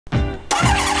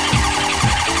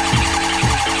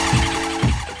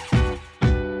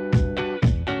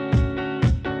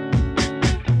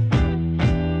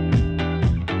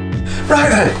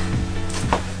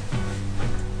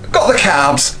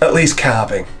carbs, at least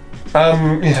carbing.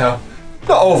 You know,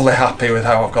 not overly happy with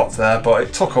how I've got there, but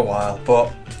it took a while,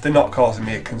 but they're not causing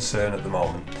me a concern at the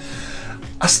moment.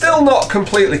 I'm still not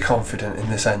completely confident in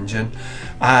this engine,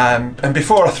 and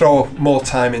before I throw more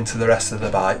time into the rest of the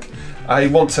bike, I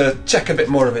want to check a bit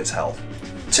more of its health.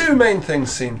 Two main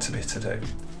things seem to be to do.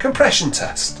 Compression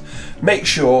test. Make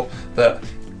sure that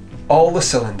all the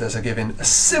cylinders are giving a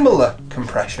similar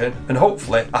compression and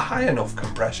hopefully a high enough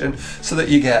compression so that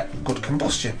you get good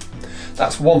combustion.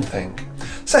 That's one thing.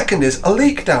 Second is a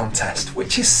leak down test,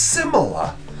 which is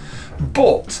similar,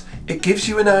 but it gives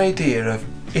you an idea of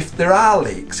if there are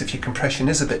leaks, if your compression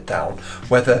is a bit down,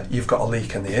 whether you've got a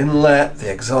leak in the inlet,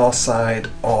 the exhaust side,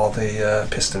 or the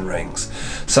piston rings.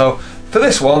 So for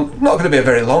this one, not going to be a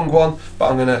very long one, but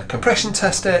I'm going to compression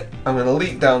test it, I'm going to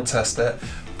leak down test it,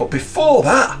 but before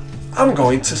that, I'm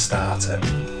going to start it.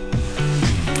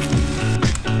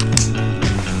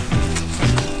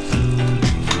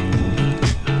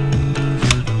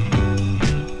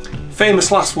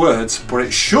 Famous last words, but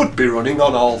it should be running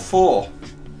on all four.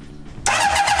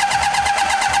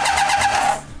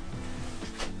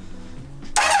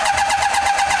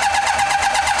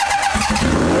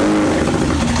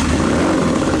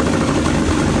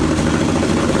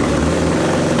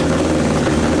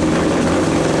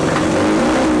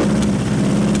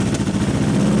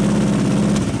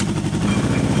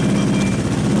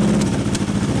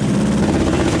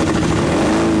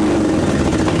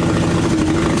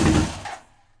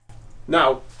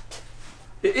 Now,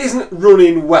 it isn't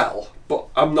running well, but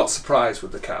I'm not surprised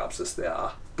with the carbs as they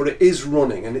are, but it is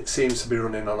running and it seems to be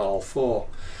running on all four.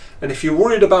 And if you're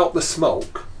worried about the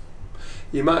smoke,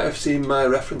 you might have seen my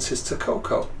references to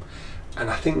Coco, and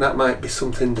I think that might be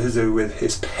something to do with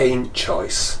his paint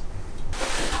choice.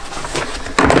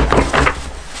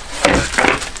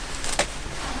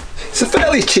 It's a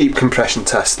fairly cheap compression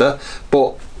tester,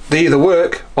 but they either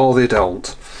work or they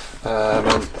don't.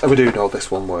 And we do know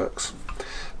this one works.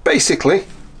 Basically,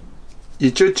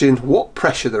 you're judging what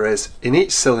pressure there is in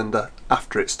each cylinder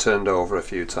after it's turned over a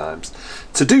few times.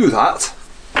 To do that,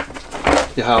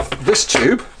 you have this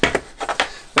tube,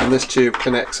 and this tube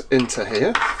connects into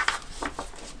here.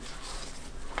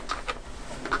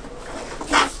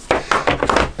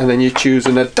 And then you choose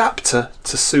an adapter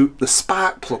to suit the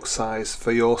spark plug size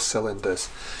for your cylinders.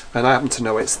 And I happen to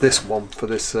know it's this one for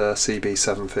this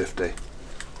CB750.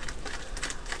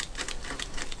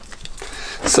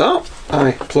 So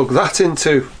I plug that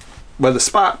into where the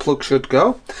spark plug should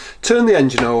go, turn the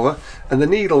engine over, and the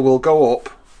needle will go up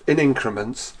in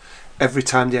increments every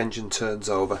time the engine turns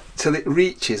over till it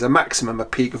reaches a maximum, a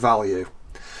peak value.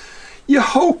 You're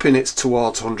hoping it's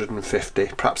towards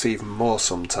 150, perhaps even more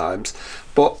sometimes,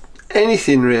 but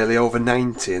anything really over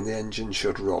 90 and the engine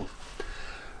should run.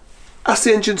 As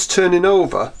the engine's turning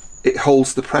over, it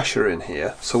holds the pressure in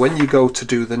here, so when you go to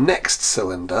do the next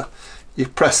cylinder, you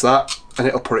press that and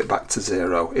it'll put it back to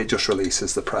zero. It just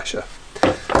releases the pressure.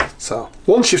 So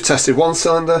once you've tested one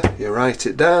cylinder, you write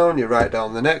it down, you write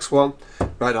down the next one,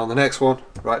 write down the next one,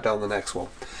 write down the next one.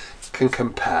 You can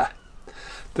compare.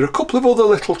 There are a couple of other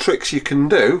little tricks you can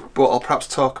do, but I'll perhaps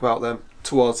talk about them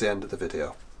towards the end of the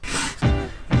video.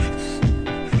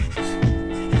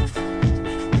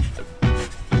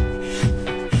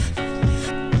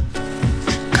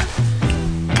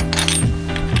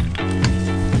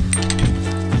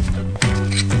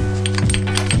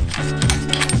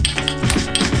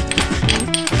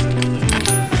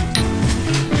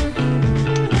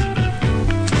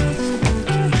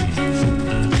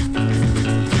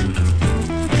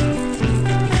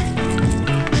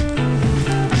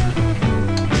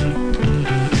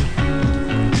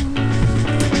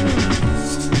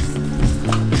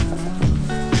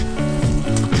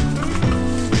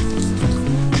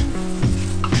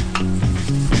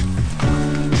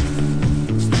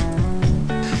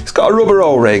 Got a rubber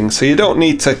O-ring, so you don't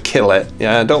need to kill it.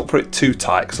 Yeah, don't put it too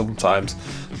tight, 'cause sometimes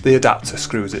the adapter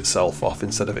screws itself off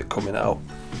instead of it coming out.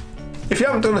 If you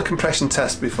haven't done a compression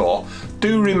test before,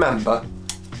 do remember,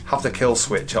 have the kill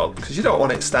switch on, because you don't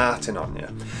want it starting on you.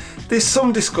 There's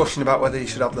some discussion about whether you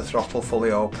should have the throttle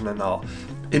fully open or not.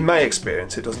 In my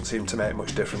experience, it doesn't seem to make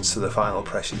much difference to the final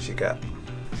pressures you get.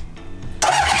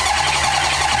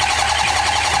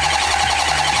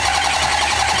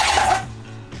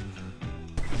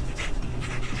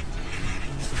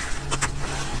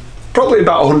 Probably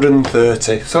about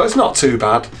 130, so it's not too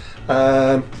bad.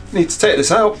 Need to take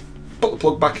this out, put the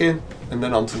plug back in, and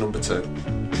then on to number 2.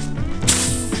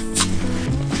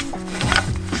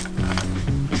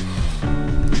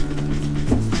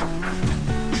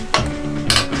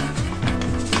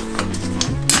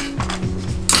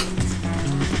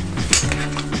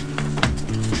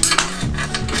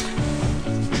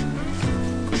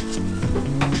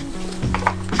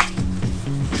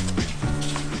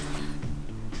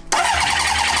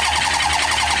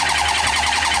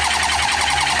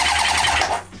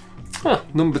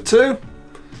 number 2,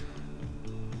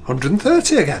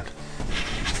 130 again.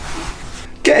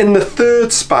 Getting the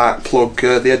third spark plug,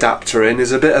 the adapter in,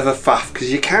 is a bit of a faff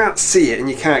because you can't see it and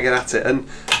you can't get at it, and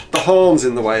the horn's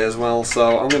in the way as well,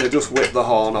 so I'm going to just whip the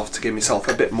horn off to give myself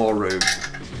a bit more room.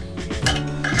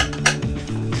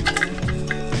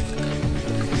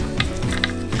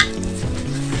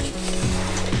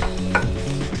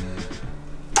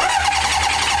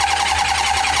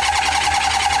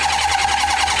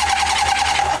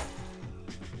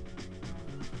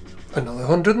 Another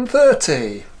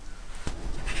 130.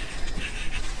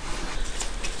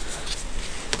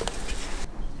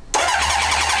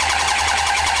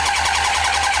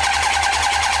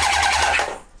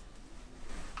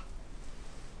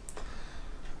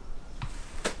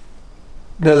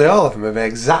 Nearly all of them are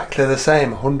exactly the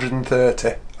same,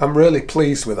 130. I'm really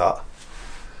pleased with that.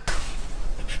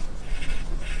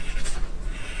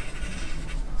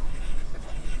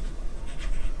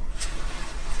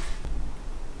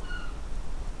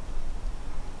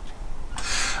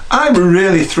 I'm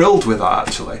really thrilled with that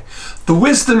actually. The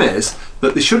wisdom is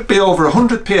that they should be over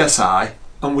 100 psi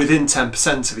and within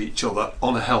 10% of each other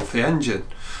on a healthy engine.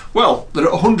 Well, they're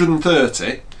at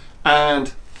 130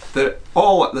 and they're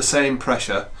all at the same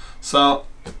pressure, so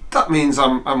that means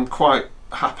I'm quite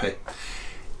happy.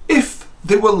 If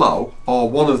they were low, or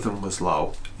one of them was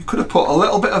low, you could have put a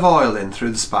little bit of oil in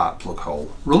through the spark plug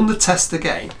hole, run the test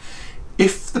again.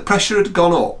 If the pressure had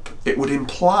gone up, it would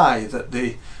imply that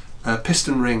the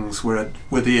piston rings were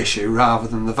the issue rather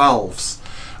than the valves.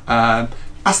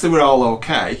 As they were all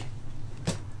okay,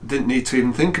 didn't need to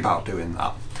even think about doing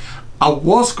that. I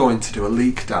was going to do a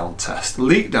leak down test. The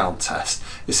leak down test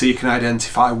is so you can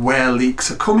identify where leaks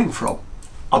are coming from.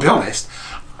 I'll be honest,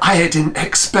 I didn't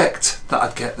expect that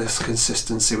I'd get this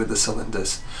consistency with the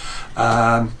cylinders.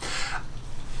 At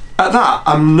that,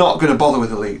 I'm not going to bother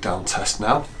with a leak down test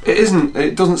now.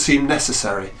 It doesn't seem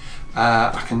necessary.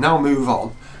 I can now move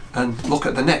on and look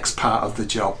at the next part of the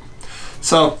job.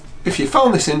 So if you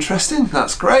found this interesting,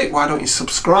 that's great. Why don't you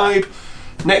subscribe?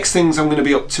 Next things I'm going to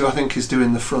be up to, I think, is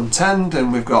doing the front end,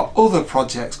 and we've got other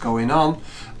projects going on.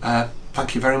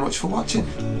 Thank you very much for watching.